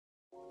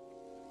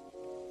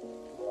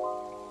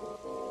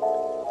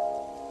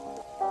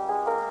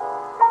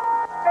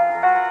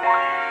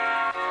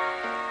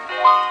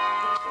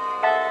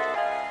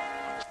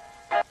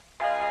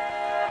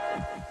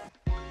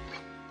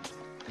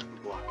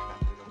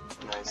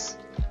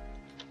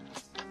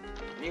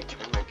Can you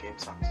turn my game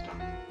sounds down?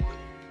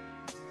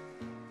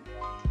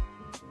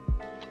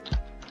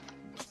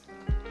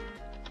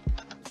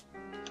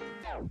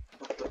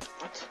 What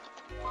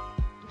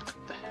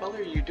the hell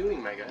are you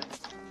doing, my guy?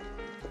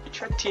 You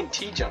tried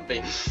TNT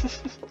jumping.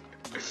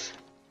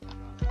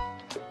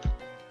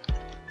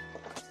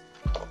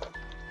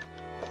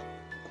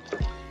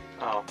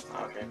 Oh,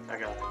 okay, I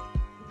got it.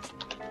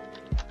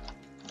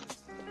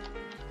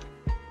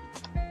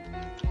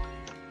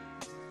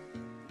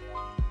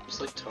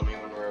 Just like tell me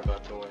when we're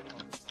about to win.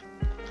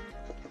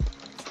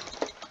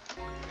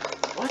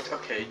 What?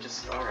 Okay,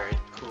 just alright,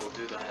 cool,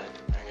 do that.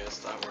 I guess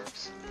that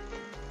works.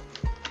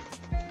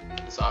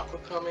 Is Aqua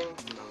coming?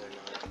 No, they're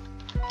not.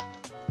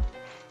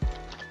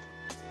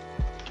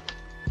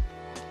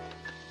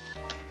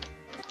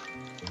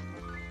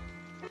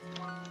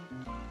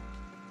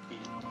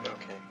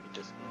 Okay, he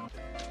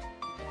disconnected.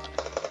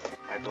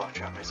 I block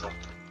trap myself.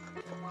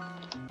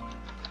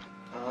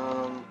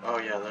 Oh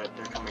yeah,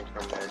 they're coming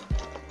from there.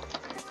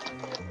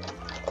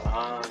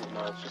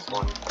 No, it's just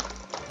one.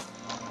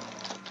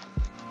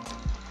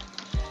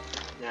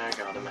 Yeah, I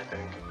got him, I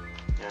think.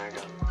 Yeah, I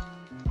got him.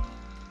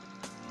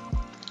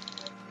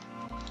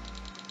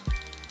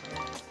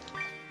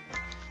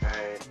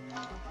 Alright.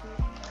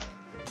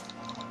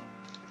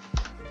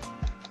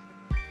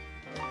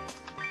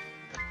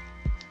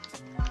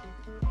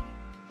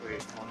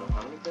 Wait, hold on,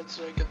 how many beds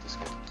did I get this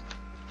game?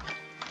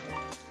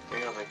 I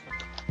got like...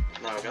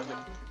 No, I got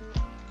like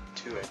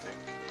 2, I think.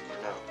 Or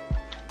no.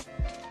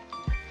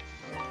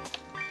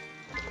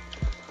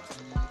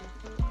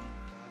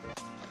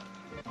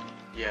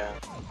 Yeah.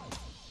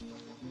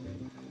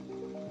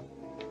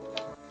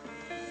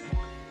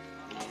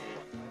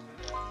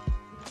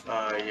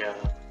 Yeah.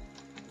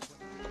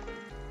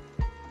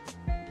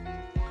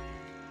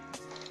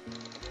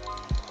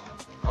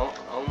 I'll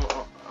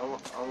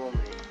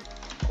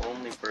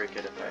only break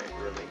it if I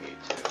really need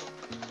to.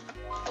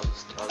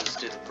 I'll just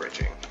do the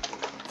bridging.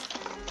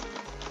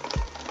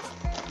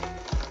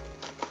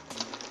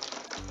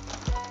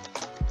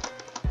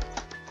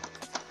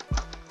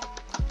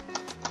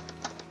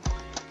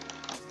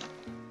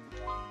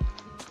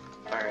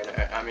 Alright,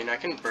 I mean I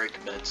can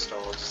break bed still,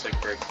 I'll just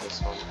like break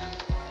this one.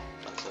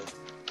 That's it.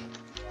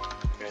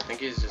 Okay, I think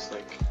he's just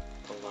like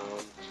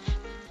alone.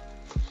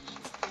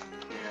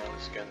 Yeah,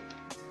 that's good.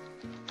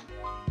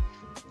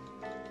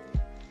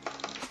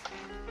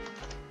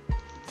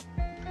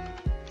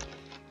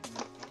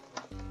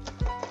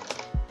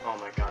 Oh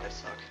my god, I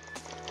suck.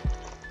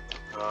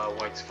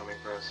 White's coming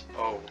for us.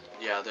 Oh,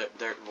 yeah,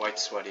 they're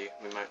white's sweaty.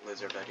 We might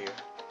lose our bed here.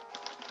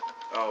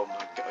 Oh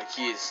my god,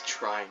 he is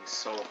trying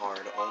so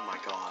hard. Oh my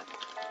god.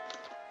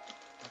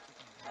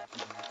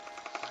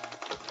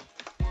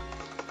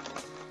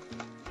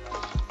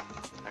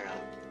 I got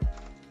him.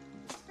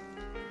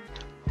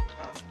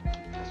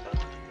 That's bad.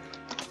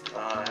 I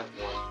have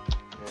one.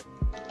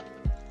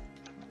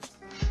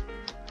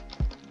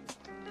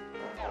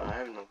 Yeah. I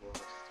have no bullets,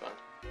 it's fine.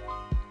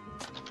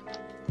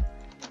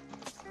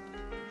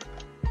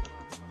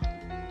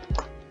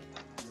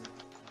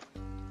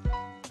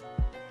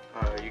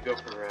 You go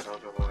for red, I'll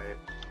go white.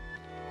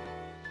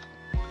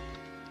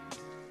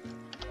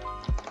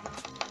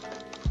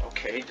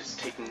 Okay, just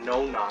take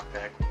no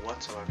knockback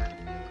whatsoever.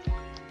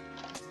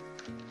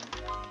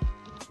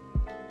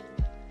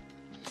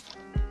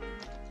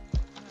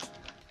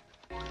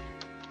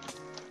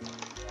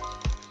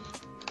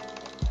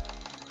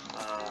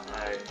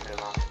 I am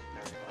off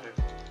everybody.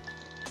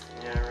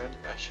 Yeah, red.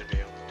 I should be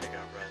able to take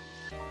out red.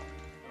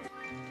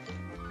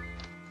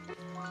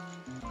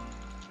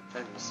 I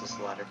missed this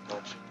ladder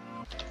clutch.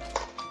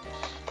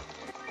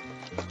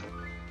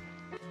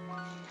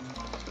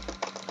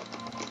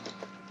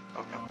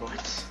 Okay,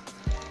 what?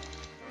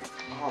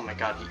 Oh my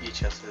god, he each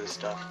has his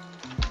stuff.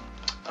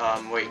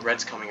 Wait,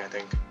 red's coming, I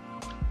think.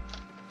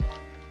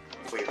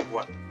 Wait,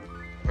 what?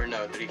 Or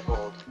no, did he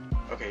fold?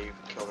 Okay, you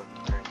killed him.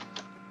 Alright.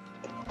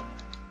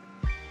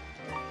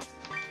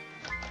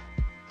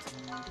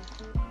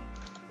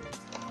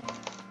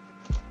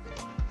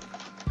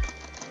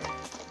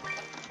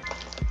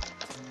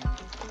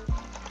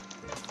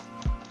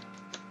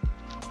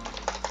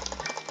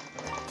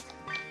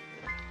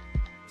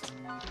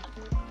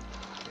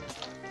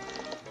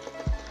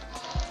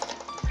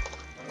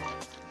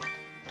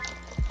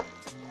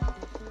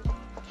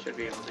 Should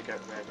be able to get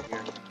red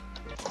here.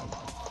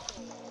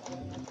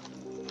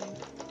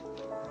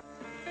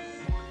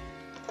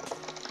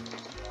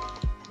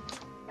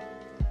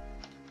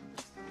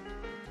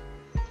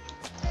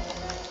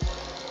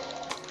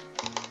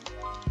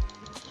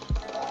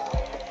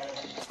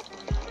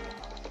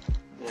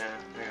 Yeah,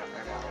 I got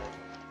red.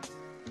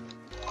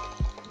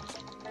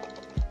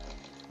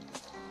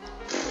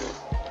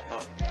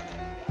 Oh.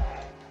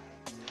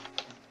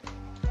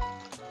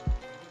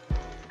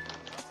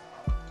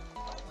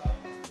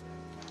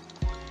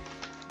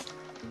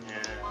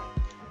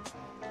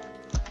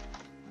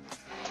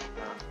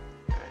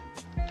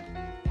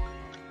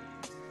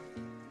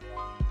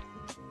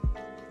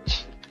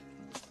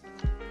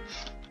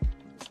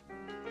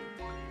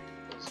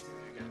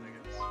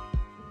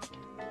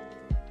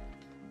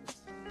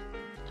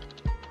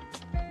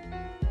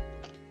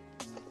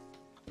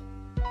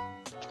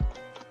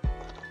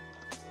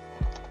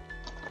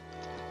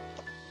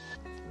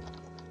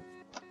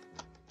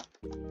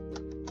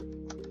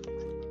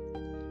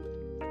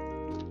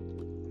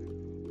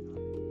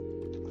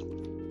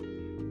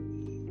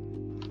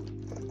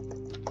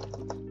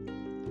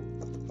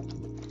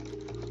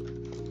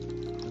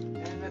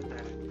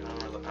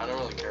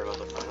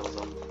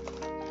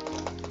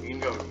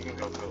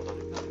 hold on.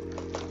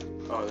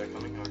 Oh, they're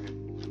coming? Okay.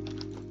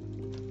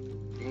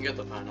 You can get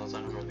the finals,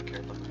 I don't really care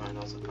about the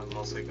finals. I'm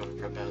mostly going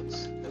for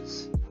beds,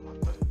 because I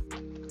want the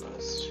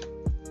best.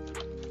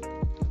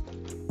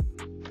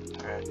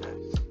 Alright, nice.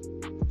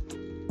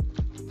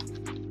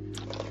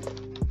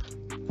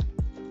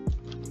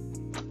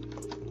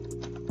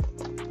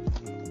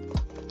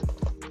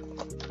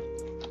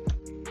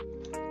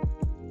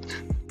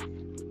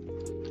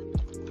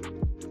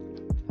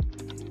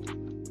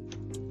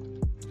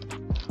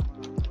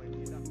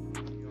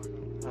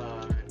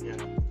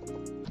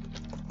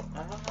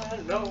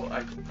 No,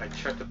 I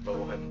checked the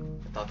bow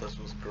and I thought this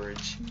was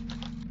bridge.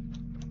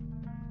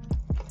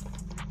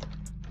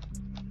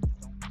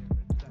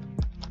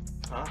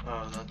 Huh?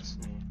 Oh, that's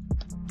me.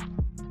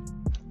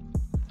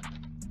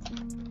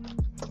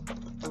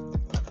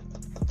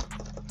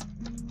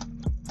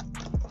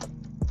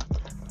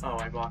 Oh,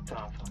 I blocked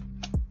off.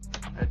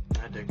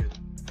 I dig it.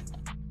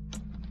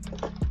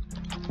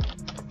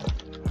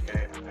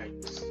 Okay, I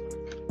suck.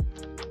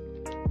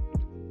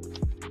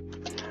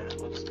 Yeah,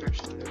 let's search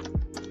that.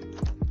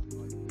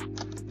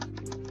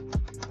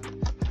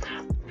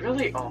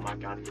 Really? Oh my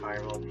god,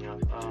 firewalled me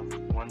off.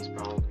 One's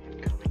probably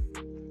incoming.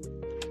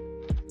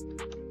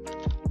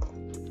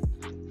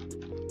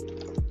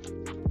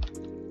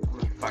 How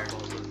many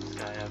firewalls does this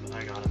guy have?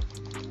 I got him.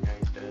 Yeah,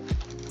 he's dead.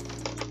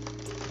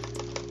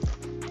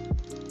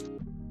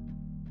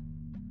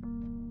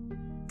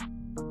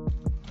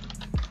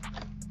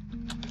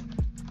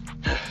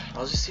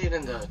 I'll just see it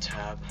in the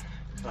tab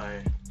if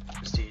I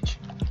prestige.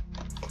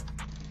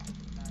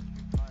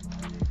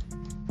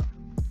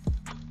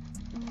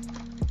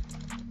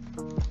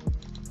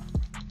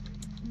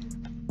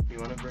 You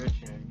want a bridge?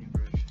 Yeah, you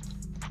bridge.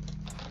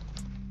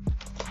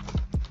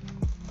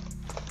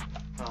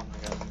 Oh my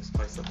god, I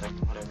misplaced the thing,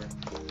 whatever.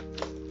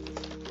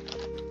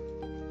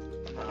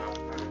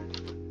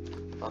 Alright.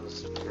 I'll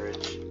just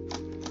bridge.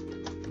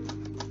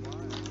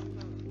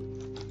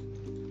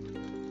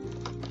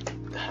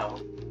 The hell?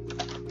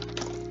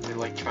 They're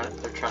like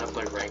they're trying to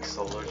play rank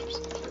solos or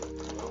something.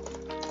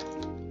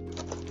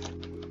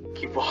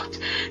 He walked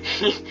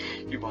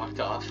he walked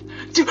off.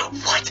 Dude,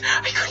 what?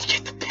 I couldn't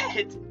get the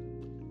bed!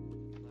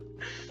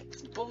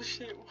 It's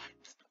bullshit, what?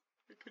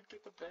 I couldn't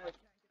get the bed.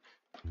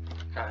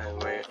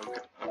 Wait,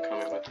 I'm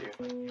coming with you.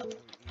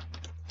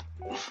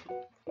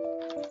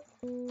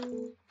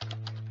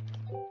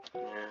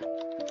 Yeah.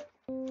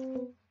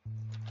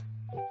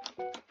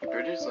 The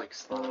bridge is like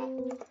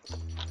slow.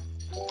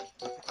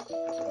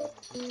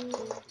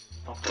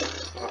 Oh,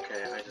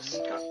 okay, I just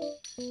got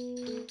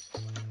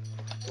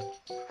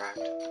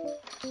cracked.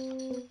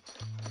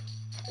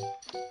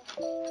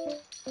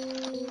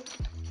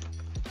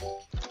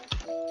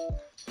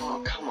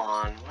 Oh, come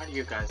on. Why do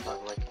you guys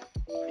have like,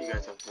 why do you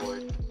guys have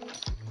wood?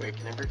 Wait,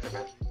 can I break the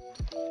bed?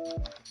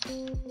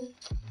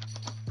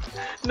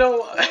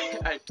 No,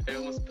 I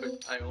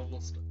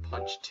almost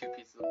punched 2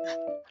 pieces of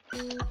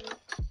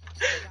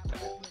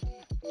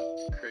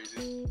crazy.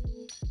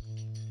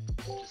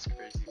 Just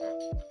crazy, bro.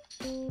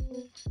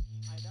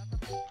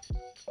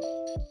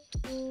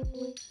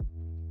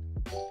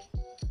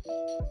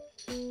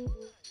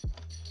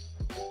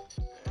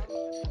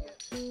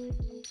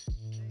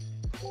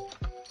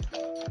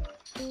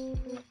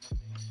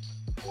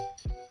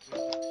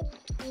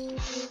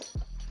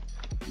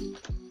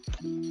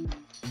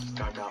 This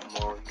guy got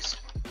morgues.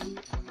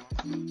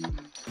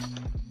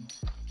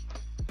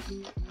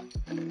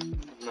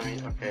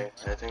 Okay,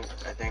 I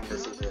think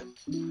this is it.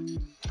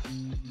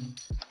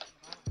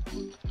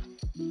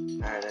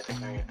 Alright, I think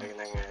I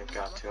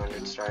got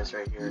 200 stars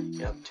right here.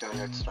 Yep,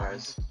 200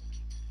 stars.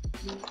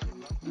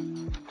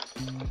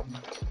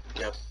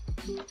 Yep,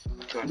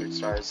 200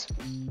 stars.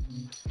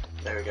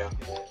 There we go.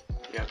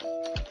 Yep.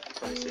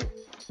 Let me see.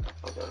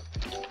 Hold up.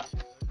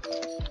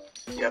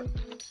 Yep.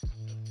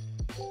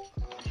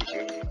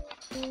 GG.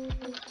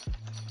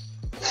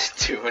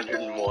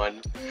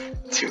 201.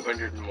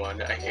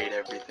 201. I hate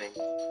everything.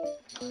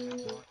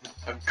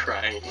 I'm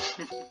crying.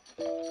 Oh,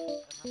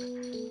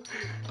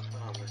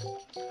 man.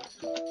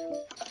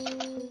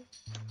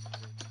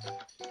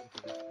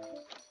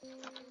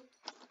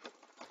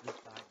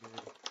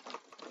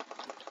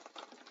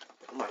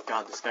 Oh my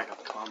god, this guy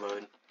got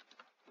comboed.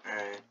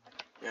 Alright.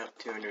 Yep,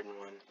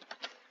 201.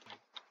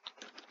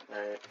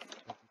 Alright.